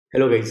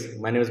Hello guys,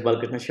 my name is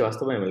Balkrishna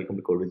Srivastava and welcome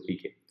to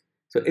CodeWithBK.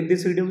 So in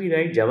this video we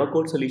write Java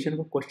code solution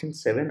for question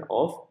 7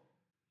 of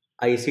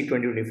ISC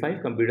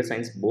 2025 Computer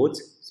Science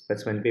Board's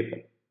Specimen Paper.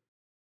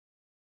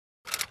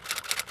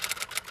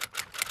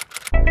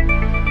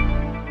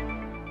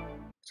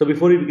 So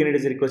before we begin, it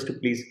is a request to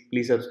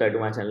please subscribe to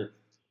my channel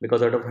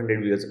because out of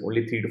 100 viewers,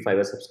 only 3 to 5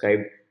 are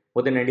subscribed.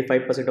 More than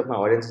 95% of my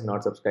audience is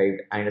not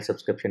subscribed and a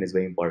subscription is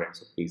very important.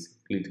 So please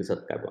do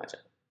subscribe to my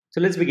channel. So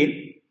let's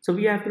begin. So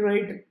we have to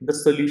write the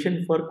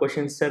solution for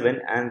question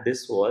 7 and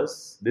this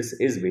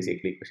is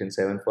basically question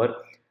 7 for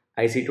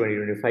IC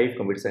 2025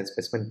 Computer Science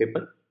Specimen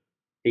Paper.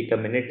 Take a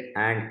minute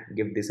and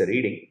give this a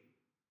reading.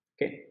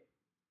 Okay.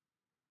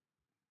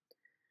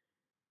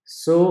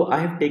 So I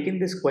have taken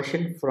this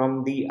question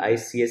from the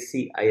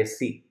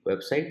ISC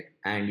website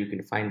and you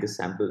can find this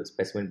sample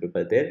specimen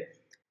paper there.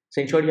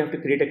 So in short, you have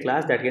to create a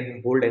class that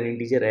can hold an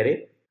integer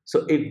array.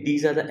 So if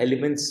these are the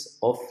elements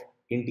of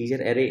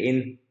integer array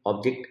in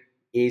object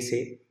A,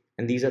 say,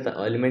 and these are the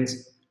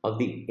elements of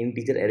the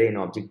integer array in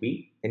object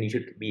B, then you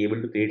should be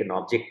able to create an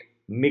object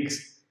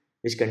mix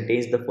which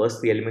contains the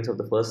first 3 elements of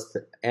the first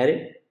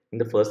array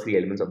and the first 3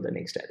 elements of the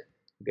next array.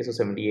 Okay, so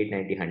 78,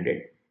 90,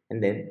 100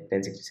 and then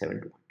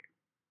 1067, 200.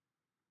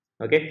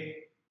 Okay,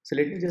 so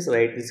let me just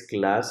write this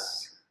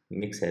class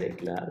Mixarray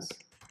class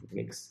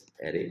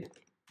Mixarray.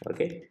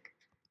 Okay,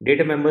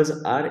 data members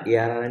are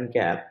ARR and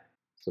cap.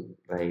 So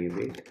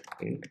private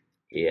int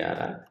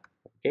ARR,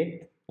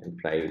 okay, and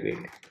private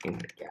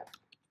int cap.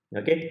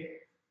 Okay,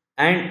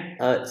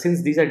 and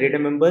since these are data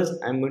members,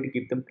 I'm going to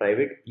keep them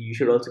private. You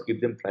should also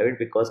keep them private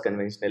because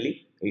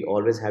conventionally we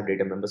always have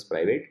data members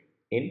private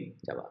in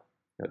Java.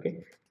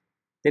 Okay,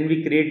 then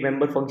we create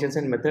member functions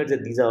and methods,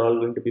 and these are all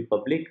going to be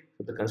public.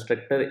 So the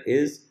constructor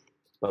is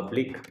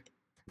public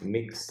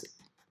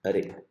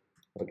Mixarray.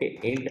 Okay,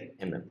 int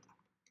mm.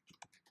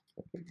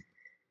 Okay.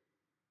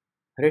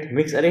 Right,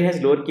 Mixarray has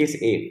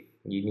lowercase a.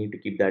 You need to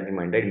keep that in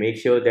mind, right? Make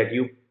sure that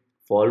you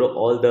follow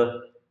all the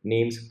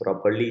names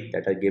properly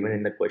that are given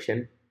in the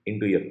question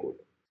into your code.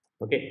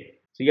 Okay,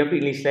 so you have to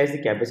initialize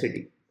the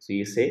capacity. So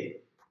you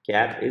say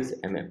cap is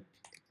mm,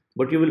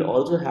 but you will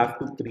also have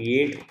to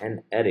create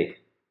an array,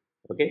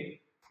 okay,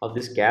 of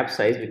this cap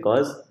size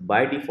because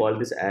by default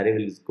this array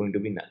is going to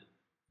be null.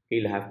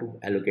 Okay, you'll have to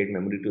allocate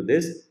memory to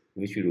this,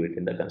 which you do it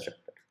in the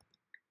constructor.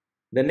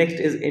 The next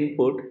is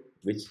input,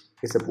 which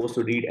is supposed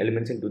to read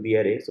elements into the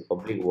array. So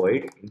public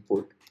void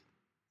input.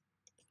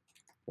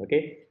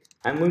 Okay,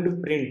 I'm going to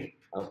print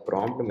a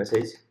prompt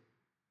message.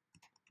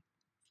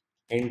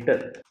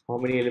 Enter how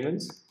many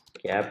elements?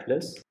 Cap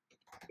plus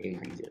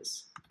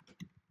integers.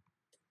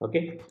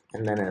 Okay,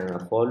 and then in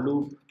a for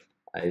loop,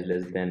 I is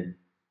less than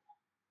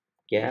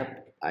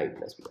cap I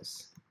plus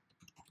plus.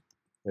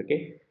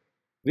 Okay,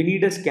 we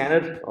need a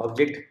scanner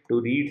object to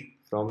read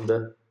from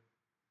the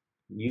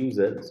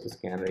user. So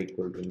scanner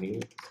equal to new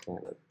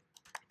scanner.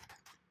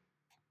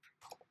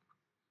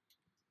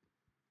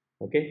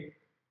 Okay,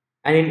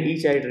 and in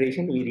each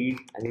iteration we read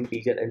an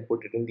integer and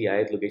put it in the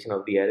ith location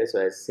of the array.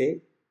 So I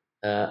say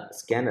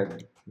scanner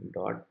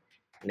dot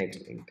next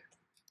int.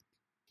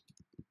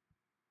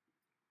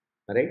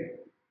 Alright,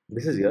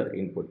 this is your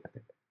input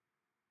method.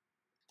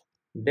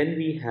 Then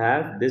we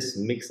have this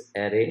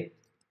Mixarray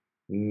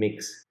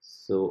mix.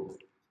 So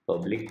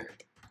public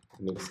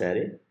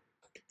Mixarray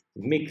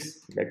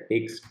mix that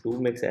takes two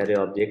Mixarray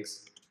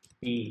objects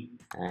P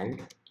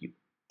and Q.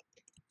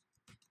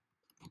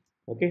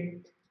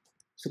 Okay,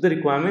 so the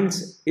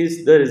requirements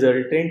is the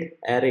resultant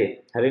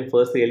array having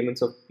first 3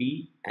 elements of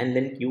P and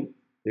then Q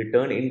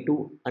return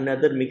into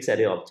another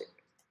Mixarray object.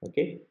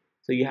 Okay,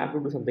 so you have to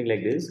do something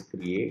like this: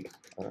 create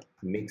a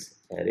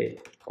Mixarray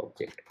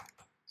object.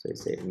 So I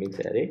say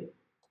Mixarray,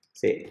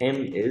 say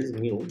M is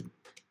new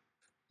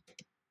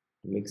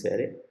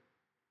Mixarray,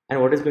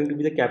 and what is going to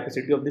be the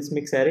capacity of this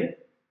Mixarray?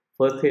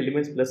 First 3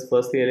 elements plus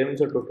first 3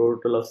 elements, so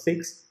total of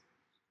 6,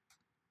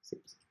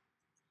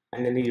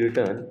 and then you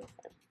return.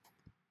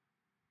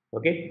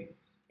 Okay,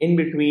 in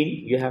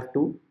between you have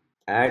to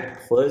add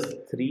first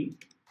 3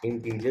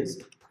 integers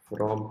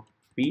from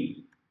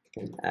P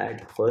and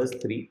add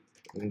first 3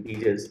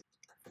 integers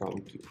from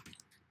Q.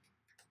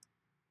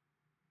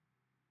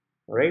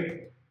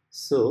 Alright,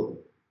 so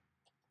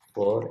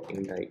for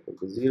int I equal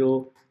to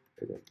 0,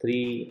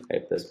 3, I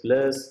plus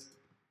plus,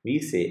 we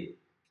say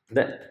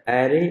the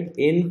array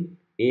in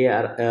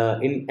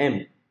in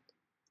M,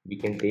 we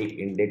can take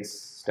index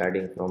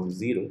starting from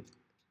 0.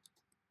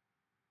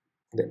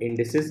 The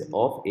indices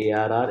of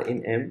ARR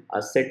in M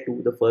are set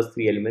to the first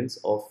 3 elements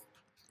of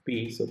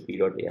P, so P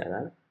dot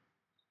ARR.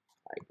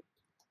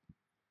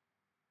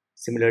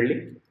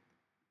 Similarly,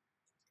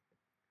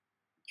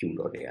 Q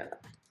dot ARR.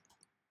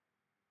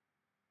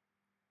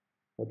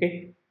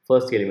 Okay,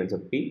 first 3 elements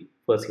of P,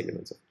 first 3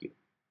 elements of Q.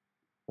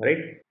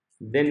 Alright,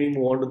 then we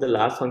move on to the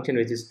last function,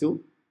 which is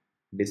to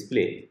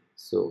display.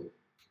 So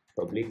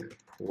public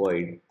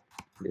void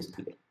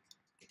display.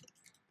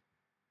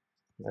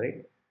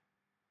 Alright,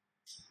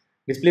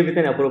 display with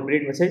an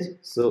appropriate message.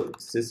 So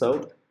sys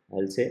out,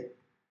 I'll say,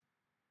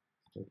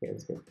 okay, I'll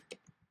say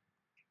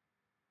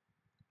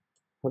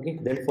Okay,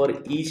 then for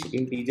each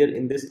integer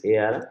in this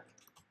ARR,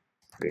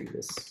 print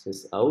this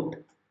is out.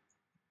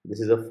 This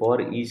is a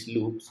for each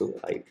loop, so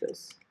I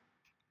plus.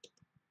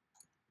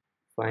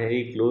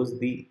 Finally, close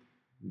the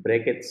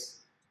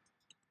brackets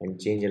and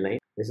change a line.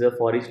 This is a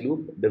for each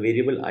loop. The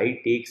variable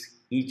I takes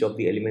each of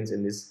the elements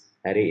in this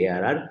array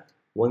ARR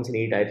once in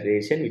each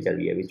iteration, which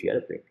we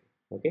are printing.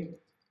 Okay.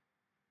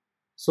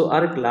 So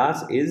our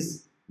class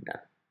is done.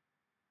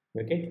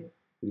 Okay.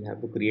 We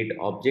have to create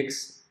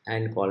objects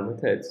and call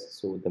methods.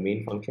 So the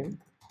main function.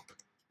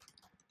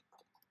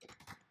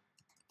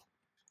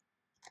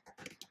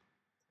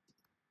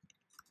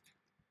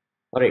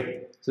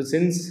 Alright, so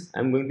since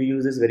I'm going to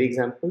use this very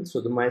example,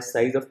 so my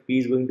size of P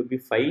is going to be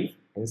 5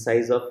 and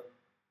size of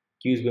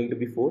Q is going to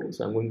be 4.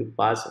 So I'm going to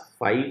pass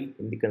 5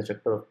 in the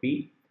constructor of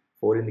P,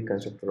 4 in the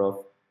constructor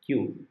of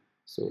Q.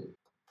 So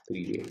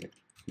create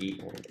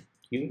P and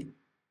Q.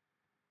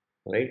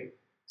 Alright,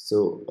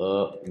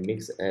 so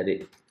mix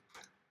array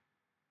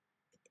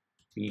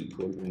P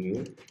equal to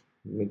new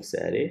mix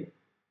array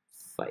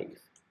 5.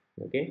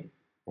 Okay,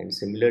 and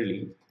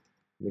similarly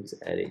mix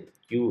array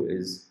Q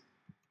is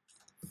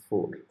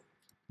 4.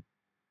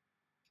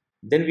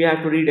 Then we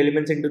have to read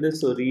elements into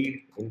this. So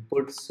read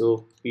input.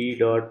 So P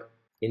dot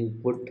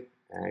input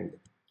and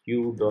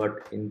Q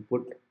dot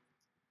input,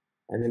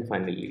 and then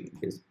finally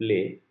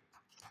display.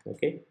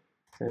 Okay,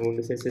 so I'm going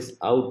to say this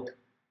out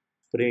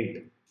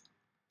print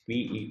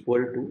P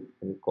equal to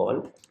and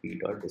call P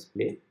dot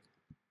display.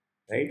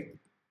 Right.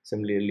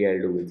 Similarly,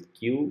 I'll do with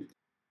Q.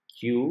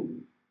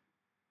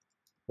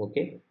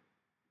 Okay,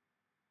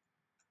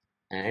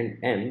 and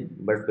M.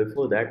 But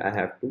before that, I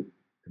have to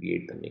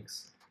create the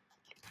mix.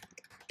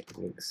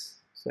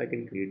 So I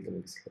can create the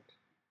mix here.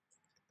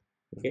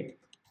 Okay,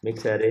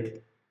 mix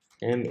array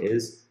M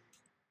is,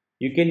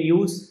 you can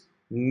use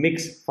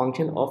mix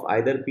function of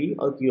either P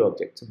or Q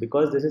object. So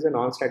because this is a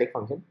non-static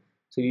function,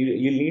 so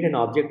you need an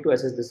object to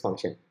access this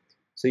function.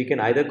 So you can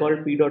either call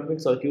P dot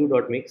mix or Q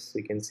dot mix. So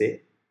you can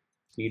say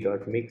P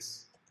dot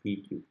mix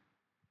PQ.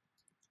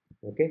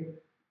 Okay,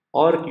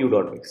 or Q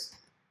dot mix.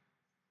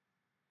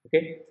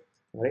 Okay,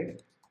 all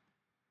right.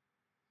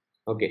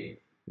 Okay,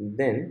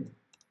 then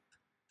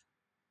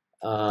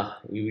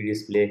you will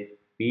display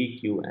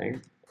PQ,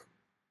 and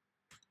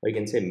or you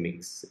can say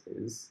mix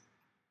is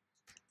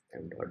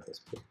M dot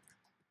display.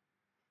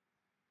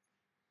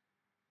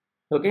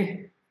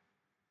 Okay,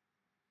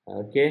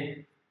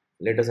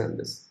 let us run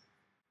this.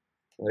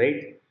 All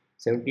right,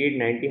 78,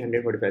 90,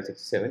 100, 45,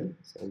 67,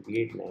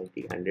 78,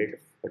 90, 100,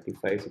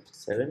 45,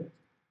 67,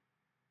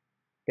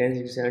 10,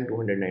 67,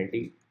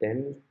 290,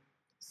 10,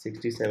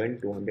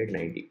 67,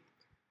 290.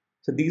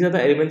 So these are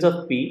the elements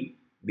of P,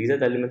 these are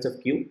the elements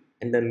of Q,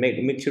 and the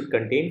mix should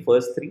contain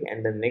first 3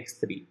 and the next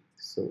 3.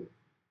 So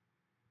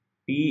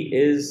P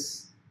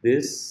is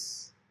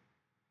this,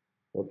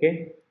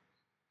 okay,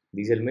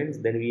 these elements.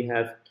 Then we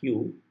have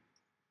Q,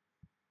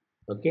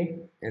 okay,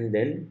 and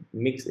then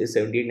mix is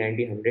 78,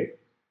 90, 100,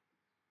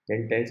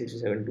 then 10,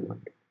 67,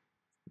 200.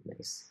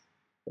 Nice.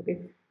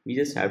 Okay, we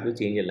just have to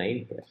change a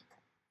line here.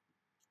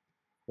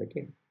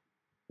 Okay,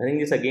 running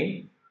this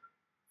again,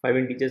 5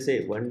 integers,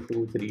 say 1,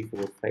 2, 3, 4,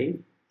 5,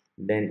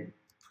 then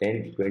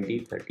 10, 20,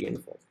 30,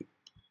 and 40.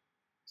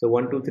 So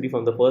 1, 2, 3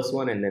 from the first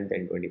one, and then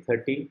 10, 20,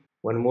 30.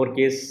 One more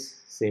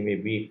case, say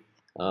maybe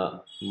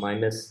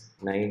minus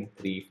 9,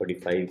 3,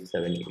 45,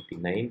 7,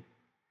 89,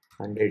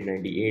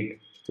 198,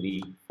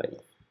 3, 5.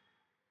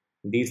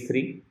 These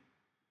 3,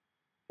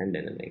 and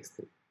then the next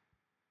 3.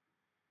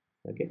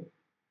 Okay.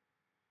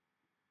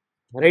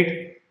 All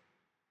right.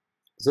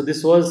 So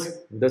this was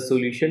the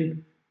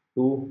solution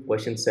to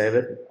question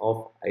 7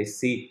 of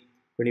ISC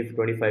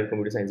 2025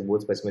 Computer Science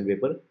board specimen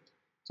paper.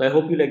 So I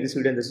hope you like this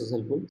video and this was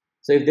helpful.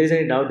 So if there is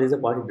any doubt, there is a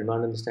part you do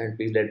not understand,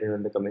 please let me know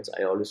in the comments.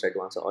 I always try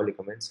to answer all the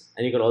comments.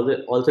 And you can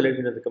also let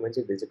me know in the comments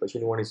if there is a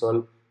question you want to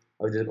solve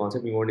or if there is a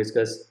concept you want to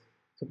discuss.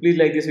 So please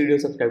like this video,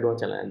 subscribe to our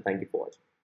channel, and thank you for watching.